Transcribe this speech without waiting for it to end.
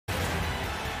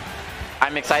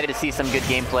I'm excited to see some good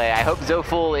gameplay. I hope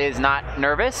Z03PHEL is not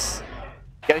nervous.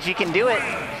 Yoshi can do it.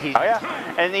 Oh yeah,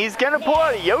 and he's gonna pull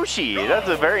out a Yoshi. That's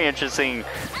a very interesting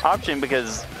option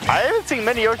because I haven't seen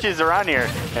many Yoshis around here.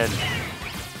 And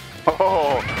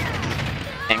oh,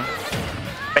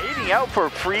 baiting out for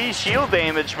free shield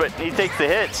damage, but he takes the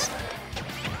hits.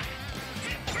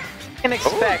 You can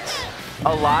expect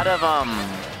a lot of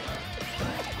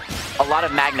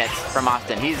magnets from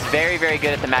Awestin. He's very, very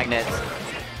good at the magnets.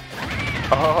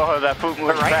 Oh, that foot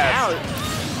moves right fast. Now,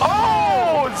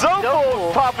 oh,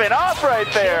 Z03PHEL popping off right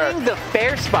there. Hitting the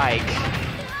fair spike.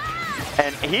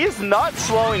 And he's not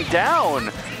slowing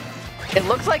down. It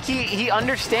looks like he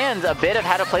understands a bit of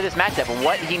how to play this matchup,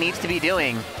 what he needs to be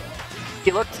doing.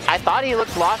 I thought he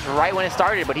looked lost right when it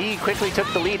started, but he quickly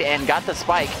took the lead and got the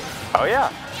spike. Oh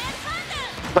yeah.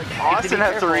 Like Awestin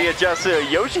has to readjust to a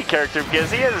Yoshi character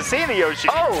because he hasn't seen a Yoshi.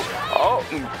 Oh.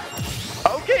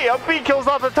 Okay, up B kills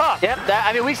off the top. Yep,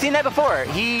 I mean, we've seen that before.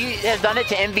 He has done it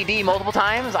to MVD multiple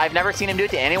times. I've never seen him do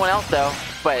it to anyone else, though.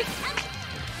 But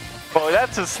well,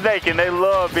 that's a snake, and they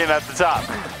love being at the top.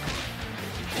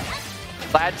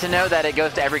 Glad to know that it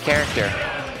goes to every character.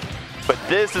 But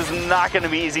this is not going to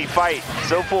be an easy fight.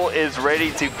 Z03PHEL is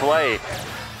ready to play.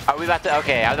 Are we about to?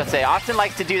 Okay, I was about to say, Awestin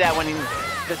likes to do that when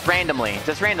just randomly.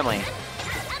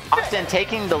 Awestin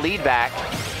taking the lead back.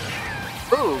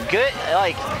 Ooh, good.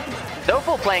 Like,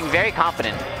 Z03PHEL playing very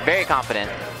confident. Very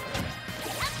confident.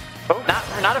 Oh.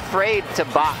 Not afraid to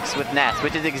box with Ness,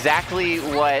 which is exactly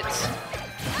what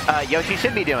Yoshi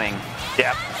should be doing.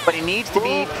 Yeah. But he needs to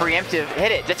be preemptive.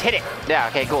 Hit it. Just hit it. Yeah,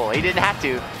 okay, cool. He didn't have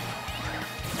to.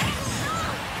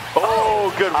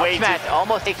 Oh, good weight. Smash,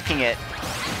 almost HPing it.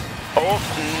 Oh,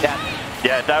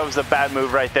 yeah, that was a bad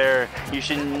move right there. You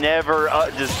should never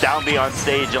just down B on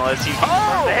stage unless you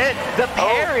can the hit. The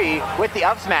parry with the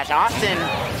up smash.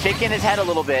 Awestin shaking his head a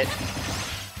little bit.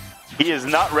 He is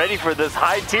not ready for this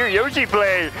high tier Yoshi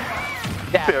play.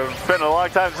 Yeah. It's been a long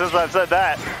time since I've said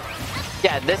that.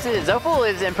 Yeah, Z03PHEL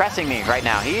is impressing me right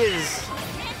now. He is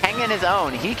hanging his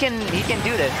own. He can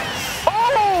do this.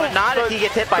 Oh! But not if he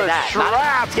gets hit by that. Trap.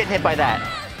 Not if he's getting hit by that.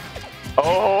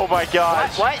 Oh my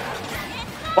gosh. What?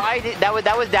 Why did that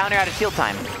was down air out of shield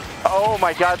time. Oh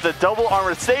my god, the double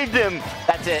armor saved him.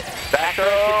 That's it. Back to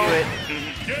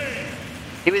do it.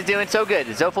 He was doing so good.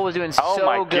 Z03PHEL was doing so good. Oh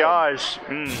my gosh.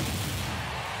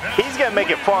 He's gonna make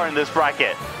it far in this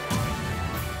bracket.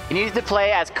 He needs to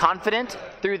play as confident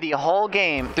through the whole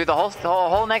game, through the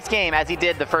whole next game as he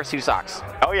did the first two socks.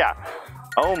 Oh yeah.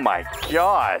 Oh my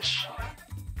gosh.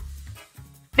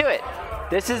 Do it.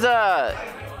 This is a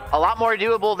lot more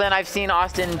doable than I've seen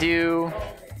Awestin do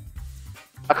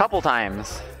a couple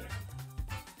times.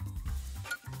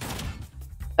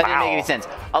 That didn't make any sense.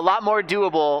 A lot more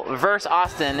doable versus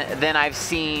Awestin than I've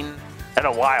seen in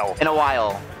a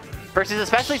while. Versus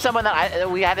especially someone that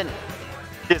we haven't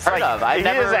It's heard like, of. He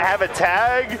doesn't have a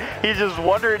tag. He just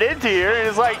wandered into here and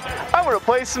is like, I'm gonna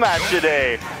play Smash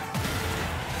today.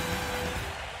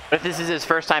 But if this is his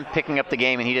first time picking up the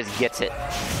game and he just gets it.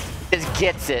 Just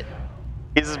gets it.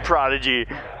 He's a prodigy.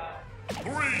 3,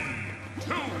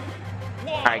 2, 1.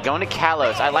 Alright, going to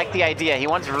Kalos. I like the idea. He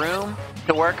wants room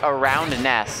to work around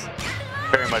Ness.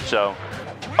 Very much so.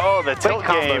 Oh, the tilt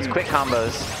game. Quick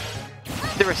combos.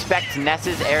 To respect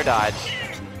Ness's air dodge.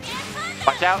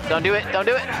 Watch out. Don't do it. Don't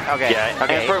do it. Okay. Yeah,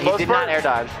 okay. and for he most did part, not air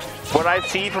dodge. What I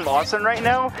see from Awestin right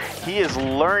now, he is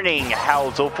learning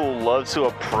how Z03PHEL loves to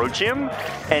approach him,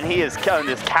 and he is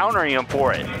just countering him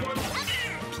for it.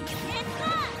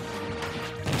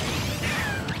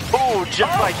 Oh,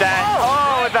 just like that.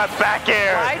 Oh, with that back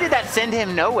air. Why did that send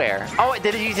him nowhere? Oh,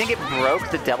 did you think it broke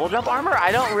the double jump armor?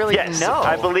 I don't really know.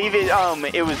 I believe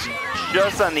it was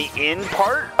just on the in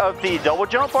part of the double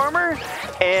jump armor,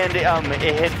 and it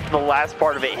hit the last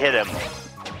part of it hit him.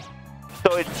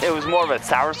 So it was more of a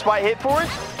sour spot hit for it,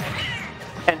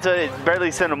 and so it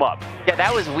barely sent him up. Yeah,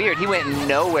 that was weird. He went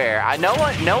nowhere. No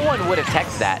one would have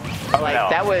texted that. Like, no.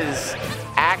 That was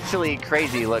actually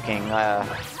crazy looking.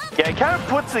 Yeah, it kind of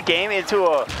puts the game into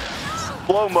a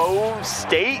slow-mo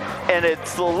state, and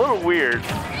it's a little weird.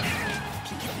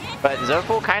 But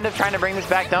Z03PHEL kind of trying to bring this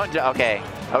back. Okay.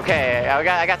 I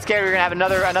got scared we were gonna have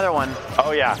another one.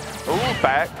 Oh yeah. Ooh,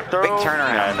 back throw. Big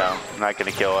turnaround. Yeah, no, I'm not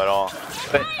gonna kill at all.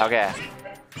 But okay.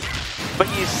 But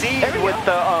you see with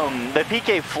the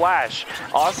PK flash,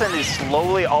 Awestin is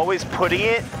slowly always putting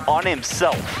it on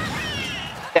himself.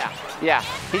 Yeah.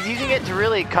 He's using it to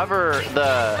really cover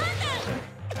the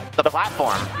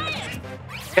platform.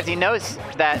 Because he knows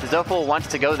that Z03PHEL wants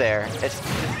to go there. It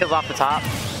kills off the top.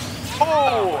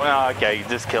 Oh, okay,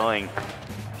 just killing.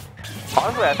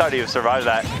 Honestly, I thought he would survive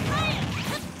that.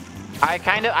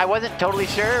 I wasn't totally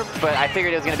sure, but I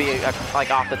figured it was gonna be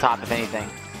like off the top, if anything.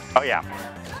 Oh yeah.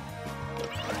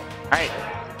 All right.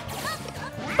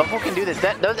 Zoful can do this.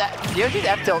 Yoshi's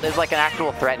F tilt is like an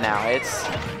actual threat now. It's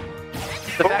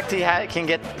the fact he can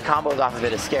get combos off of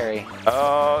it is scary.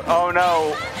 Oh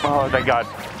no! Oh thank God.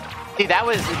 See, that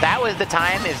was the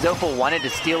time if Zoful wanted to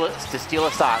steal a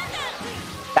stock.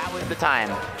 That was the time.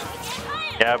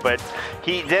 Yeah, but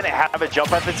he didn't have a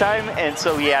jump at the time, and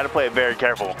so he had to play it very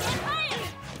careful.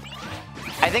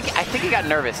 I think he got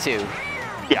nervous too.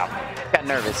 Yeah. Got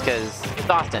nervous because it's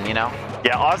Awestin, you know.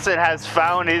 Yeah, Awestin has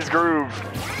found his groove.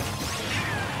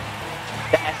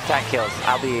 The S attack kills.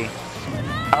 I'll be.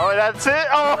 Oh, that's it.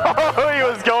 Oh, he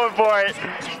was going for it.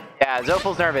 Yeah,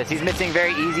 Zoful's nervous. He's missing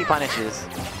very easy punishes.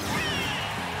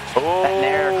 Oh. That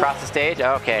nair across the stage.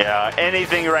 Okay. Yeah,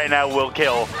 anything right now will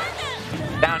kill.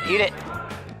 Down, eat it.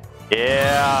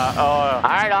 Yeah. All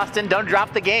right, Awestin, don't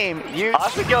drop the game.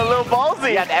 Awestin got a little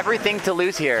ballsy. You have everything to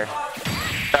lose here.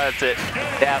 That's it.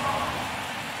 Yeah.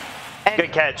 And,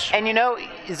 good catch. And you know,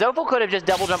 Zoful could have just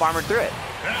double jump armored through it.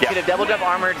 Yeah. He could have double jump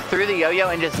armored through the yo-yo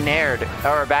and just nared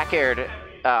or back aired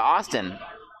Awestin.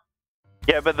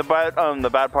 Yeah, but the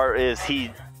bad part is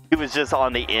he was just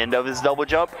on the end of his double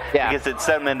jump. Yeah. Because it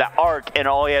sent him in the arc, and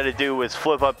all he had to do was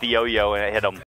flip up the yo-yo and it hit him.